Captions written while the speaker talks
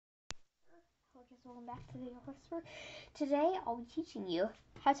guys, welcome back to the Whisper. Today I'll be teaching you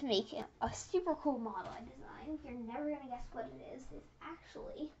how to make a super cool model I designed. You're never gonna guess what it is. It's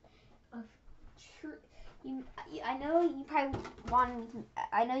actually a true. I know you probably want.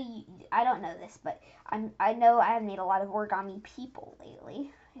 I know you. I don't know this, but I know I have made a lot of origami people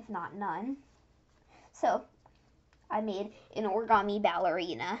lately, if not none. So I made an origami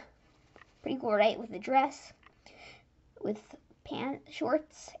ballerina. Pretty cool, right? With a dress, with pants,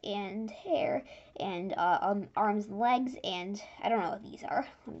 shorts, and hair, and arms and legs, and I don't know what these are.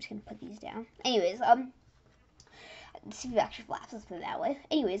 I'm just gonna put these down. Anyways, see the extra flaps. Let's put it that way.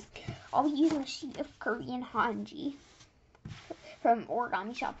 Anyways, I'll be using a sheet of Korean hanji from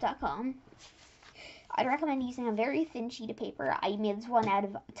OrigamiShop.com. I'd recommend using a very thin sheet of paper. I made this one out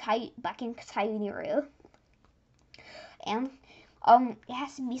of Baking Tayuniru, and it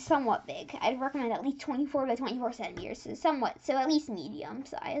has to be somewhat big. I'd recommend at least 24 by 24 centimeters, so at least medium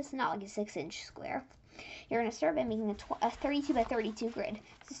size, not like a 6-inch square. You're gonna start by making a 32 by 32 grid.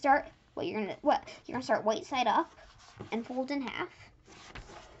 To start, you're gonna start white side up and fold in half.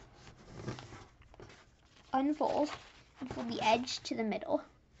 Unfold and fold the edge to the middle.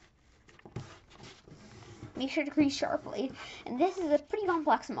 Make sure to crease sharply. And this is a pretty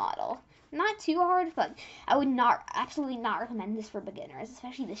complex model. Not too hard, but I would absolutely not recommend this for beginners,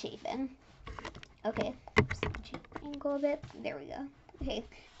 especially the shaping. Okay, angle a bit. There we go. Okay,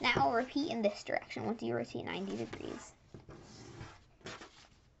 now I'll repeat in this direction once you rotate 90 degrees.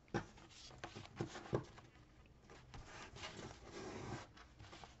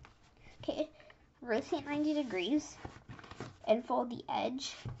 Okay, rotate 90 degrees and fold the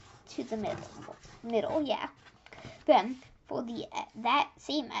edge to the middle, yeah. Then fold that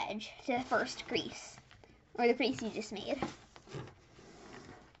same edge to the first crease, or the crease you just made.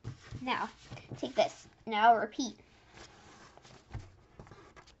 Now, take this. Now repeat.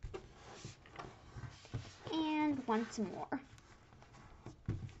 And once more.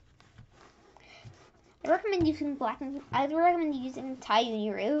 I recommend using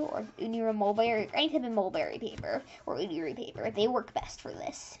Tayuniru or Uniru mulberry, or any type of mulberry paper or Uniru paper. They work best for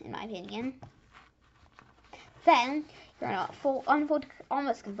this, in my opinion. Then you're gonna unfold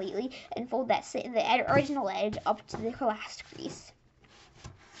almost completely and fold the original edge up to the last crease.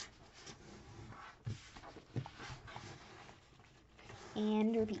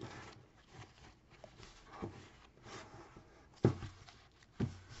 And repeat.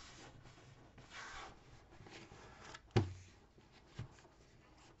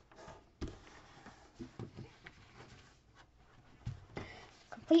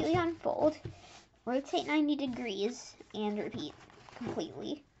 Completely unfold, rotate 90 degrees, and repeat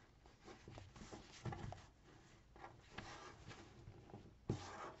completely.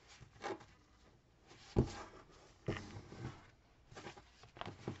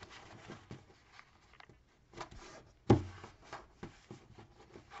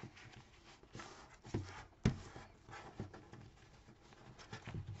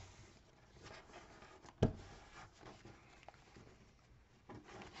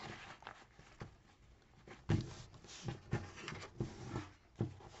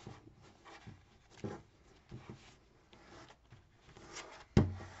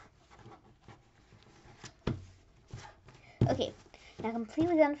 Okay, now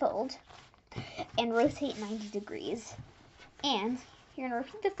completely unfold and rotate 90 degrees. And you're going to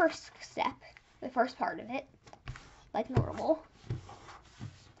repeat the first step, the first part of it, like normal.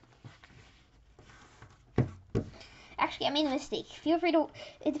 Actually, I made a mistake. Feel free to,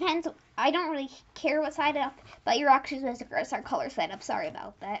 it depends, I don't really care what side up, but you're actually supposed to start color side up. Sorry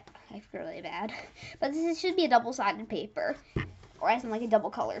about that. I feel really bad. But this should be a double-sided paper, or as in like a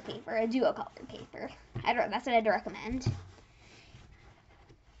double color paper, a duo color paper. That's what I'd recommend.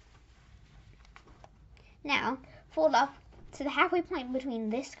 Now, fold up to the halfway point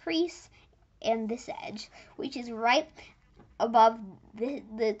between this crease and this edge, which is right above the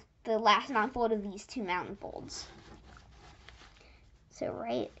last mountain fold of these two mountain folds. So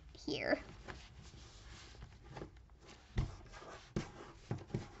right here.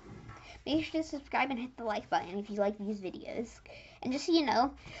 Make sure to subscribe and hit the like button if you like these videos. And just so you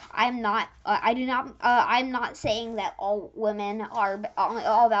know, I'm not saying that all women are,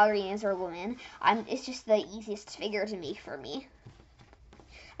 all ballerinas are women. It's just the easiest figure to make for me.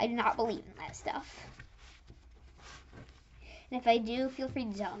 I do not believe in that stuff. And if I do, feel free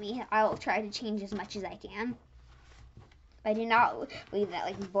to tell me. I'll try to change as much as I can. I do not believe that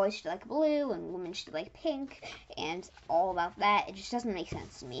like boys should like blue and women should like pink and all about that. It just doesn't make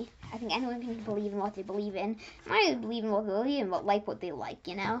sense to me. I think anyone can believe in what they believe in. I believe in what they believe in, but like what they like,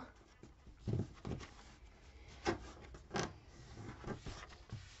 you know?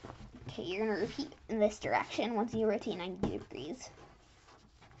 Okay, you're going to repeat in this direction once you rotate 90 degrees.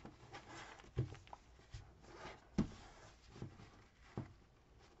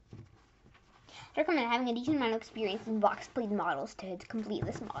 I recommend having a decent amount of experience in box pleat models to complete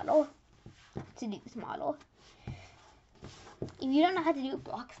this model, to do this model. If you don't know how to do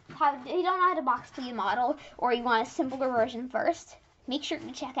box pleat model, or you want a simpler version first, make sure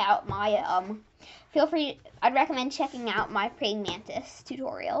to check out my I'd recommend checking out my praying mantis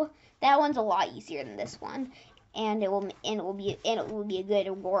tutorial. That one's a lot easier than this one, and it will be a good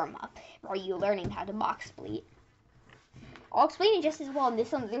warm up for you learning how to box pleat. I'll explain it just as well in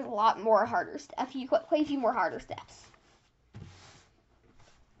this one. There's a lot more harder stuff. Quite a few more harder steps.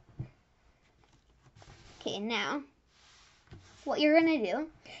 Okay, now what you're gonna do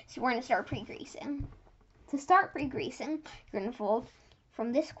is we're gonna start pre-greasing. To start pre-greasing, you're gonna fold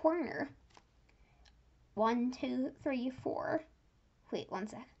from this corner 1, 2, 3, 4. Wait, one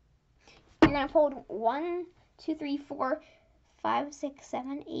sec. You're gonna fold 1, 2, 3, 4, 5, 6,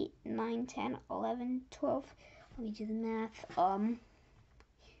 7, 8, 9, 10, 11, 12. Let me do the math.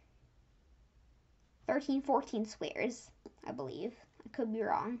 13, 14 squares, I believe. I could be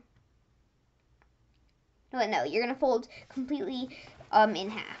wrong. No, you're gonna fold completely in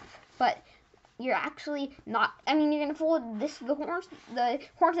half. But you're actually not. I mean, you're gonna fold the horn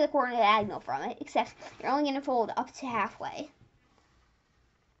to the corner diagonal from it, except you're only gonna fold up to halfway.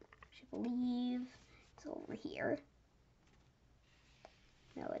 I believe it's over here.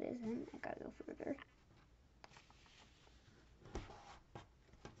 No, it isn't. I gotta go further.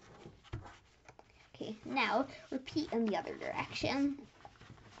 Okay, now repeat in the other direction.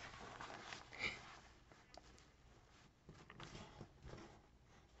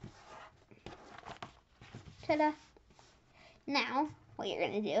 Ta-da! Now, what you're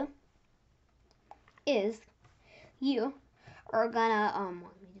gonna do is you are gonna let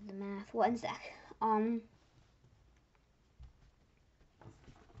me do the math. One sec.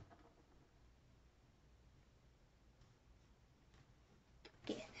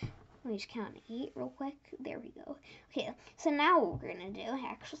 Okay, let me just count 8 real quick. There we go. Okay, so now what we're gonna do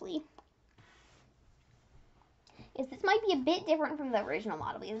actually is this might be a bit different from the original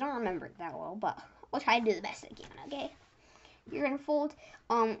model because I don't remember it that well, but I'll try to do the best I can. Okay, you're gonna fold.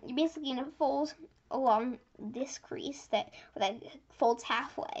 You're basically gonna fold along this crease that folds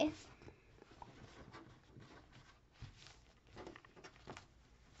halfway.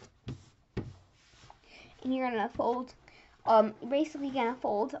 And you're gonna fold, you're basically gonna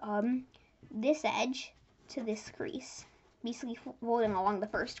fold this edge to this crease, basically folding along the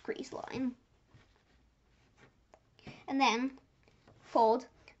first crease line. And then fold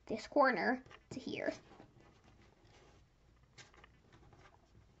this corner to here.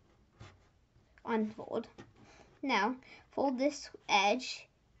 Unfold. Now fold this edge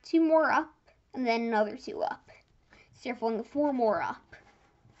 2 more up, and then another 2 up. So you're folding 4 more up.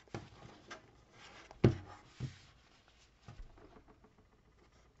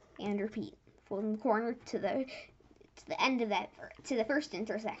 And repeat, folding the corner to the end of that, to the first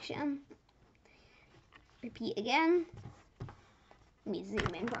intersection. Repeat again. Let me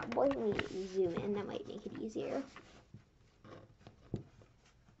zoom in probably. Let me zoom in, that might make it easier.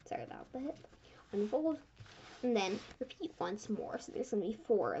 Sorry about that. Unfold, and then repeat once more. So there's gonna be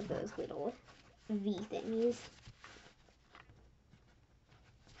 4 of those little V thingies.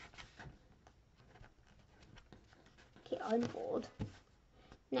 Okay, unfold.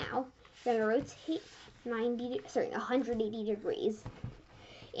 Now, you're gonna rotate 180 degrees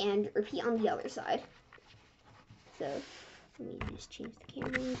and repeat on the other side. So, let me just change the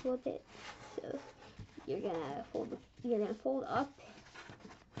camera a little bit. So, you're gonna fold up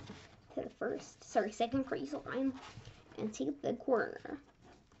to the second crease line and take the corner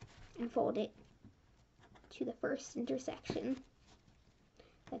and fold it to the first intersection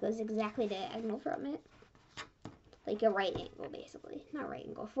that goes exactly diagonal from it. Like a right angle, basically. Not right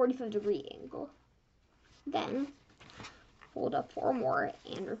angle, 45-degree angle. Then, fold up 4 more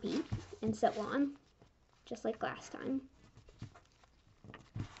and repeat, and so on, just like last time.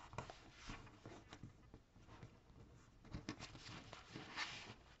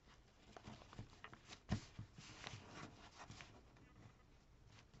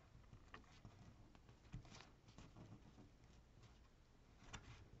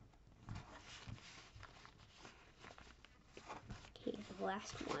 Okay, the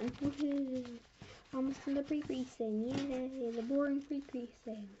last one. Woohoo! Almost in the pre-creasing. Yay! The boring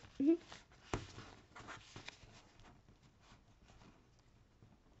pre-creasing.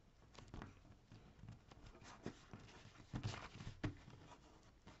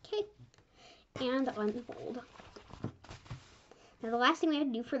 Okay, and unfold. Now the last thing we have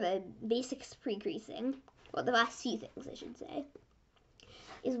to do for the basics pre-creasing, well, the last few things I should say,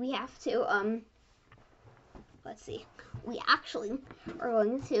 is we have to, let's see, we actually are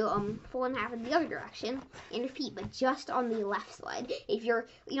going to fold in half in the other direction and repeat, but just on the left side. If you're,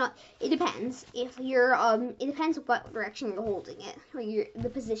 it depends. If you're, it depends what direction you're holding it, or the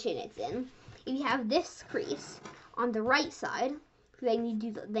position it's in. If you have this crease on the right side, then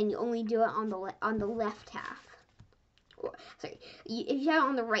you only do it on the left half. Sorry, if you have it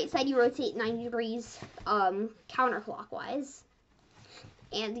on the right side, you rotate 90 degrees counterclockwise,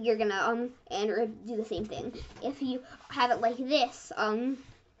 and you're gonna and do the same thing. If you have it like this, and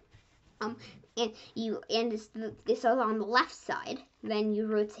this is on the left side, then you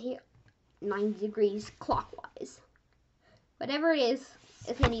rotate 90 degrees clockwise. Whatever it is,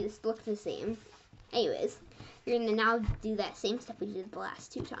 it's gonna look the same. Anyways, you're gonna now do that same step we did the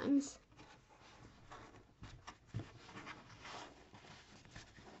last 2 times.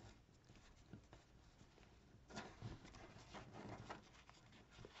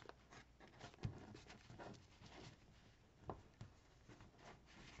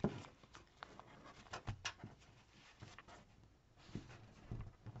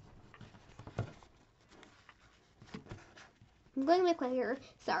 I'm going a bit quicker.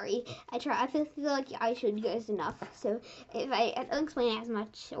 Sorry. I feel like I showed you guys enough. So if I don't explain as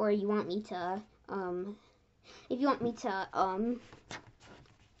much, or you want me to, if you want me to,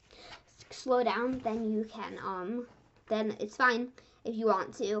 slow down, then you can, then it's fine. If you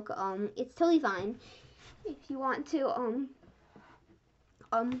want to, it's totally fine. If you want to,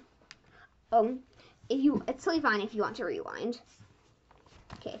 it's totally fine if you want to rewind.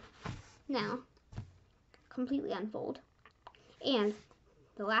 Okay. Now, completely unfold. And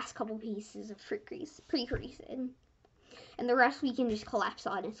the last couple pieces of pre-creasing. And the rest we can just collapse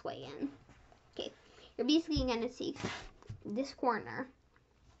on its way in. Okay, you're basically going to take this corner,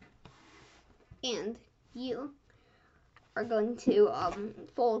 and you are going to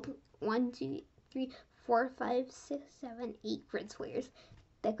fold 1, 2, 3, 4, 5, 6, 7, 8 grid squares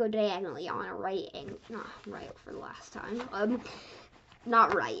that go diagonally on a right angle. Not right for the last time.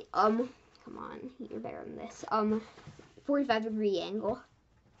 Not right. Come on, you're better than this. 45-degree angle.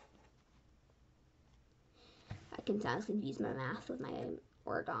 I can sometimes confuse my math with my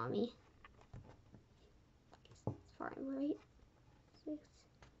origami. As far right. 6,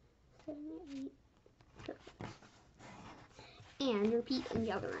 7, 8. Perfect. And repeat in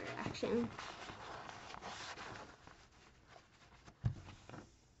the other direction.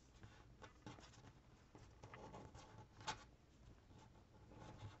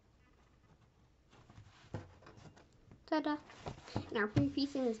 Ta-da! And our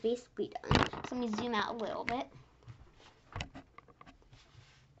pre-creasing is basically done. So let me zoom out a little bit.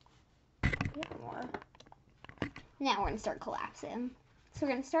 A bit more. Now we're gonna start collapsing. So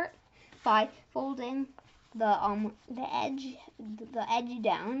we're gonna start by folding the edge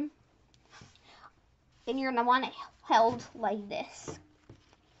down, and you're gonna want it held like this.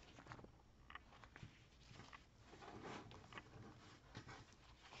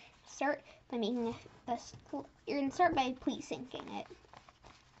 Start by making you're gonna start by pleat sinking it.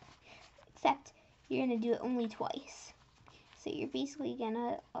 Except you're gonna do it only twice. So you're basically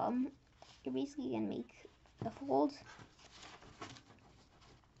gonna make a fold.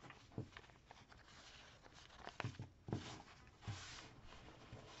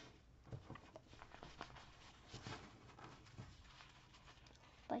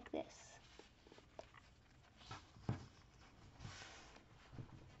 Like this.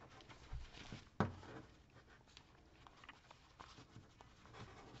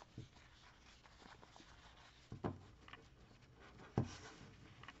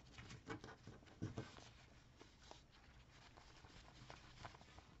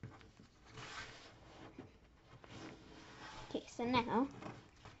 Okay, so now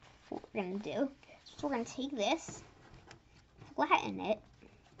what we're gonna do is we're gonna take this, flatten it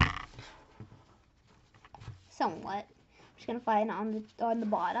somewhat. I'm just gonna flatten it on the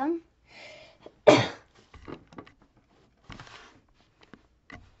bottom. Okay,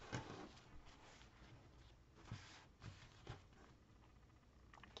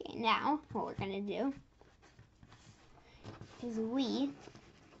 now what we're gonna do is we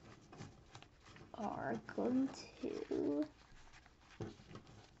are going to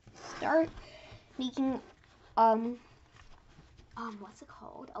start making what's it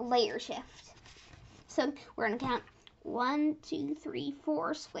called? A layer shift. So we're gonna count 1, 2, 3,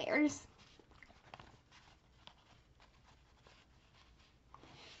 4 squares.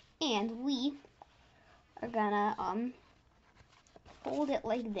 And we are gonna fold it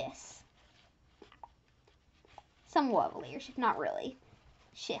like this. somewhat of a layer shift, not really.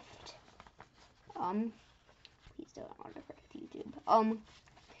 Shift. Please don't autocorrect YouTube.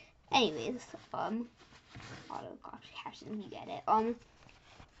 Anyways, auto captions, you get it.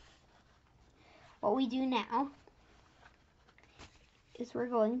 What we do now is we're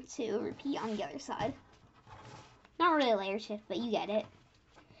going to repeat on the other side. Not really a layer shift, but you get it.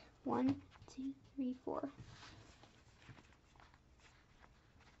 1, 2, 3, 4.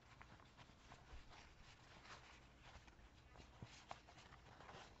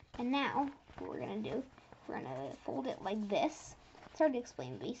 And now, what we're gonna do, we're gonna fold it like this. It's hard to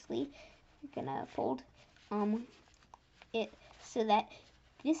explain, basically. We're gonna fold it so that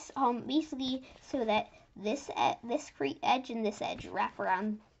this basically so that this edge and this edge wrap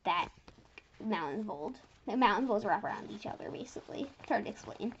around that mountain fold. The mountain folds wrap around each other, basically. It's hard to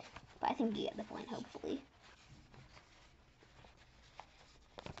explain, but I think you get the point, hopefully.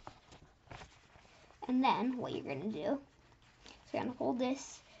 And then what you're gonna do is you're gonna hold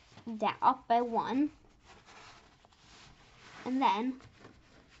this down up by 1, and then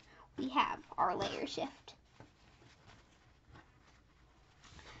we have our layer shift.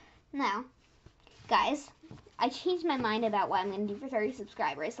 Now, guys, I changed my mind about what I'm going to do for 30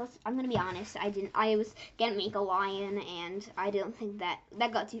 subscribers. So I'm going to be honest, I was going to make a lion, and I don't think that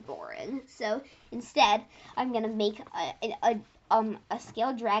got too boring. So instead, I'm going to make a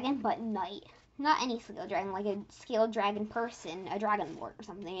scaled dragon, but knight. Not any scaled dragon, like a scaled dragon person, a dragonborn or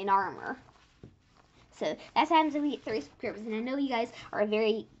something in armor. So that's how happens if we get 30 subscribers. And I know you guys are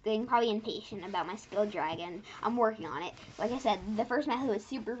getting probably impatient about my skilled dragon. I'm working on it. Like I said, the first method was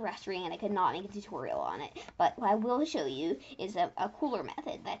super frustrating and I could not make a tutorial on it. But what I will show you is a cooler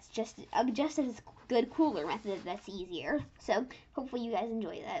method that's just as good cooler method that's easier. So hopefully you guys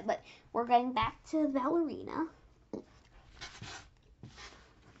enjoy that. But we're going back to Ballerina.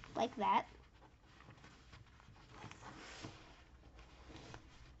 Like that.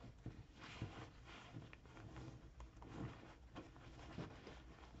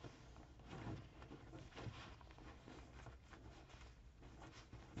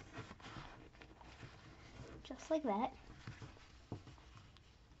 Just like that.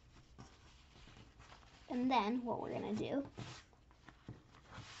 And then what we're gonna do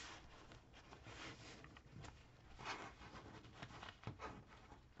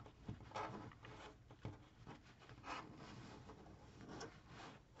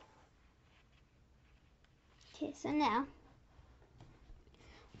so now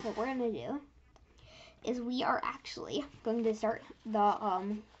what we're gonna do is we are actually going to start the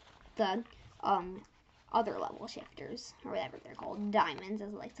other level shifters, or whatever they're called, diamonds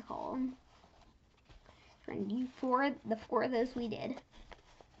as I like to call them. We're going to do the four of those we did.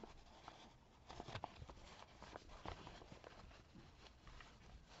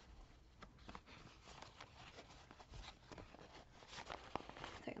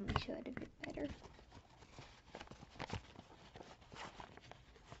 Sorry, let me show it a bit better.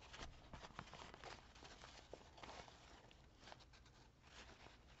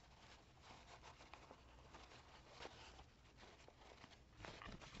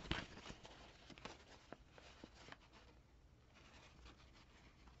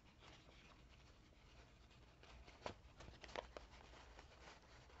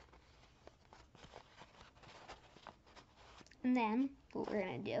 And then what we're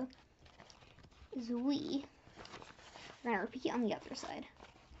going to do is we're going to repeat on the other side.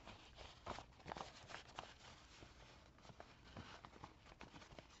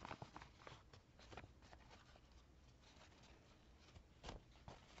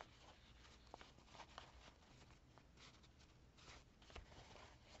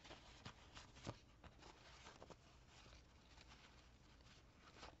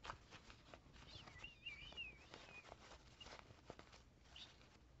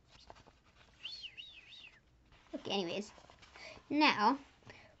 Okay, anyways, now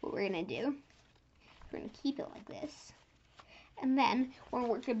what we're gonna do, we're gonna keep it like this, and then we're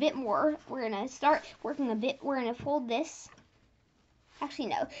gonna work a bit more. We're gonna start working a bit. We're gonna fold this. Actually,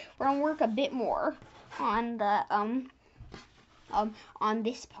 no, we're gonna work a bit more on the on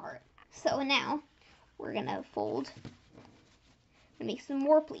this part. So now we're gonna fold and make some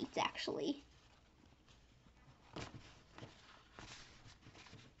more pleats actually.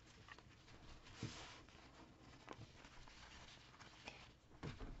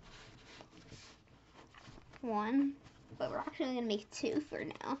 One, but we're actually going to make two for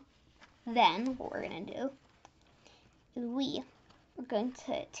now. Then what we're going to do is we're going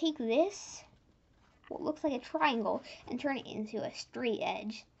to take this, what looks like a triangle, and turn it into a straight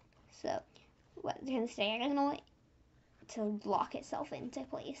edge. So we're going to diagonal to lock itself into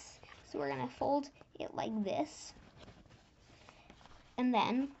place. So we're going to fold it like this. And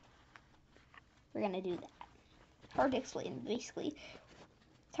then we're gonna do that. Hard to explain, basically.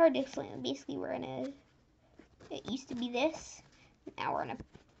 It's hard to explain. Basically, it used to be this. Now we're gonna,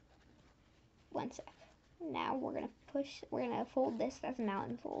 one sec. Now we're gonna fold this as a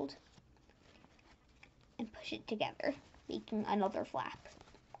mountain fold and push it together, making another flap.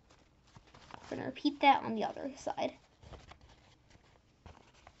 We're gonna repeat that on the other side.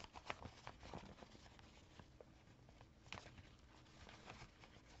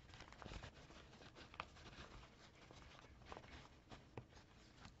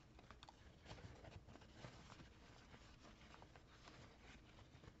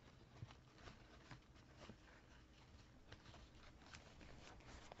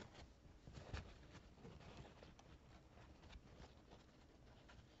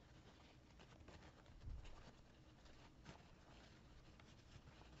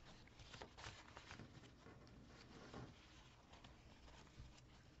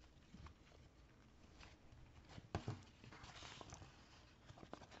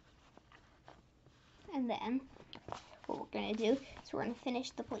 And then what we're gonna do is we're gonna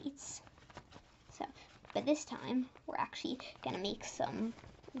finish the plates. So, but this time we're actually gonna make some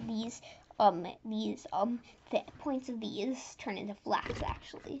these the points of these turn into flaps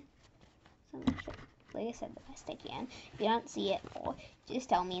actually. So I'm gonna show, like I said, the best I can. If you don't see it, just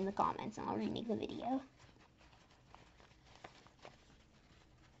tell me in the comments and I'll remake the video.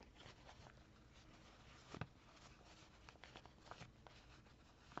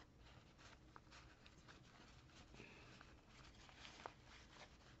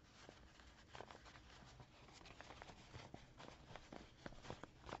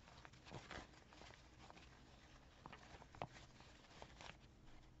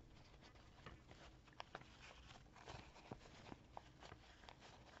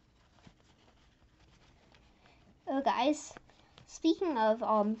 Oh, guys, speaking of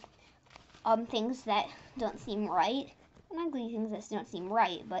things that don't seem right, not exactly things that don't seem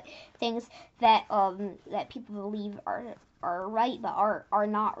right, but things that that people believe are right but are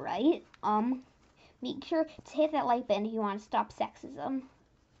not right. Make sure to hit that like button if you want to stop sexism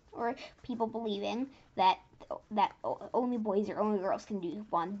or people believing that only boys or only girls can do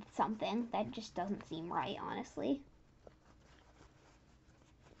something that just doesn't seem right, honestly.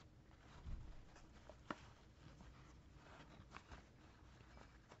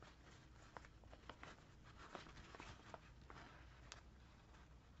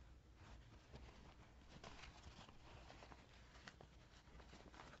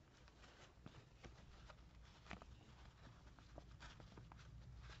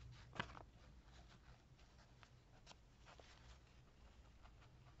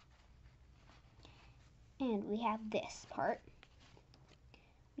 And we have this part,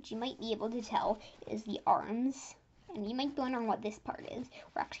 which you might be able to tell is the arms. And you might be wondering what this part is.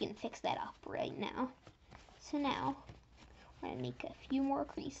 We're actually going to fix that up right now. So now, we're going to make a few more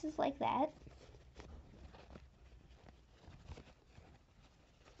creases like that.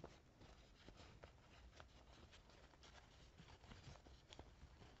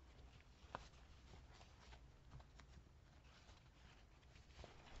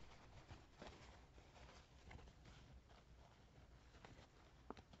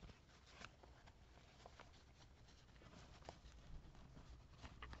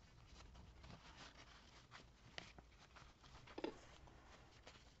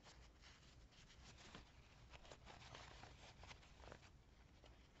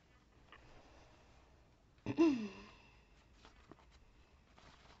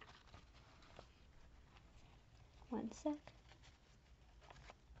 One sec.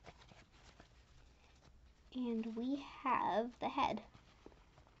 And we have the head.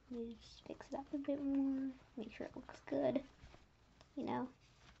 Let me just fix it up a bit more, make sure it looks good, you know.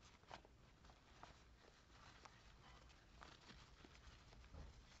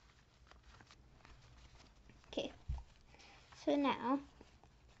 Okay, so now,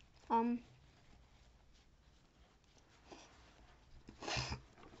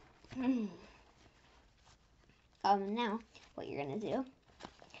 now what you're gonna do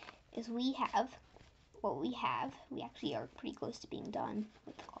is we actually are pretty close to being done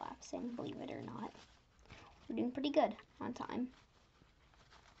with the collapsing, believe it or not. We're doing pretty good on time.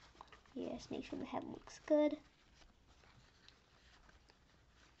 Yes, make sure the head looks good.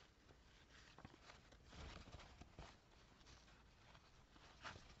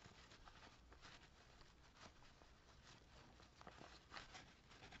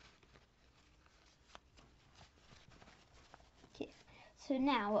 Okay, so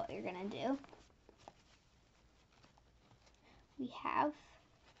now what you're gonna do, we have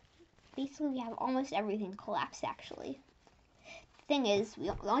almost everything collapsed actually. thing is,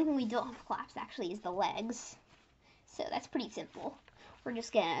 the only thing we don't have collapsed actually is the legs. So that's pretty simple. We're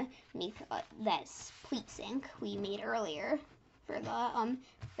just gonna make that pleat sink we made earlier for the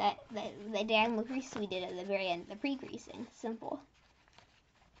the diagonal grease we did at the very end, the pre-greasing. Simple,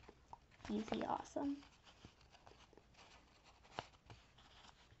 easy, awesome.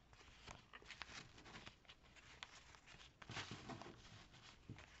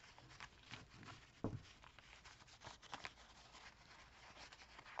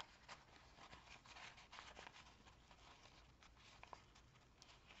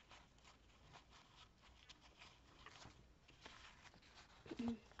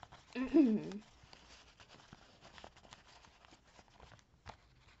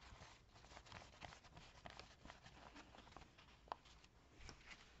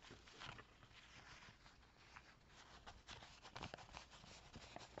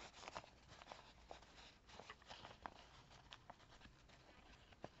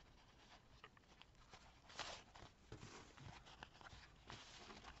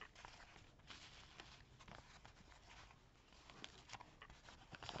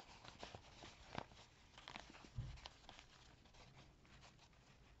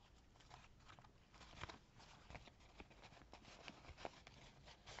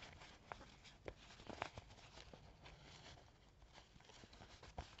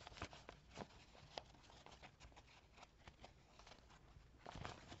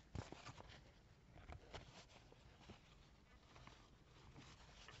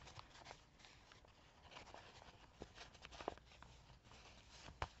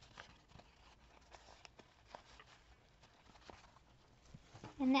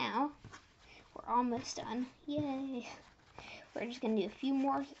 And now, we're almost done. Yay! We're just gonna do a few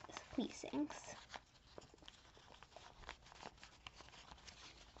more pleat sinks.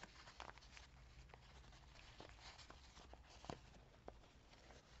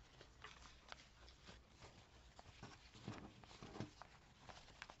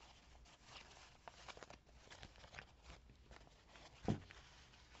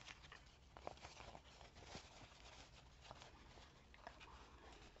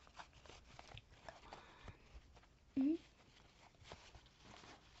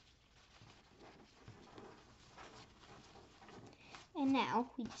 And now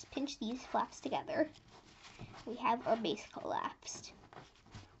we just pinch these flaps together. We have our base collapsed,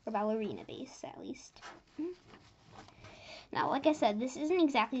 or ballerina base at least. Now, like I said, this isn't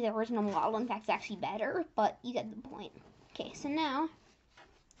exactly the original model. In fact, it's actually better, but you get the point. Okay, so now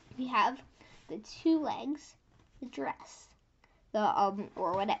we have the two legs, the dress, the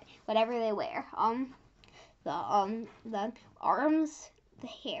or whatever they wear, the arms, the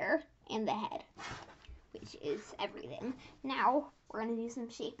hair, and the head, which is everything. Now we're gonna do some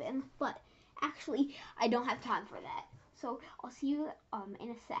shaping, but actually I don't have time for that. So I'll see you in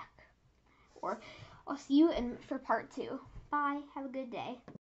a sec, or I'll see you for part 2. Bye. Have a good day.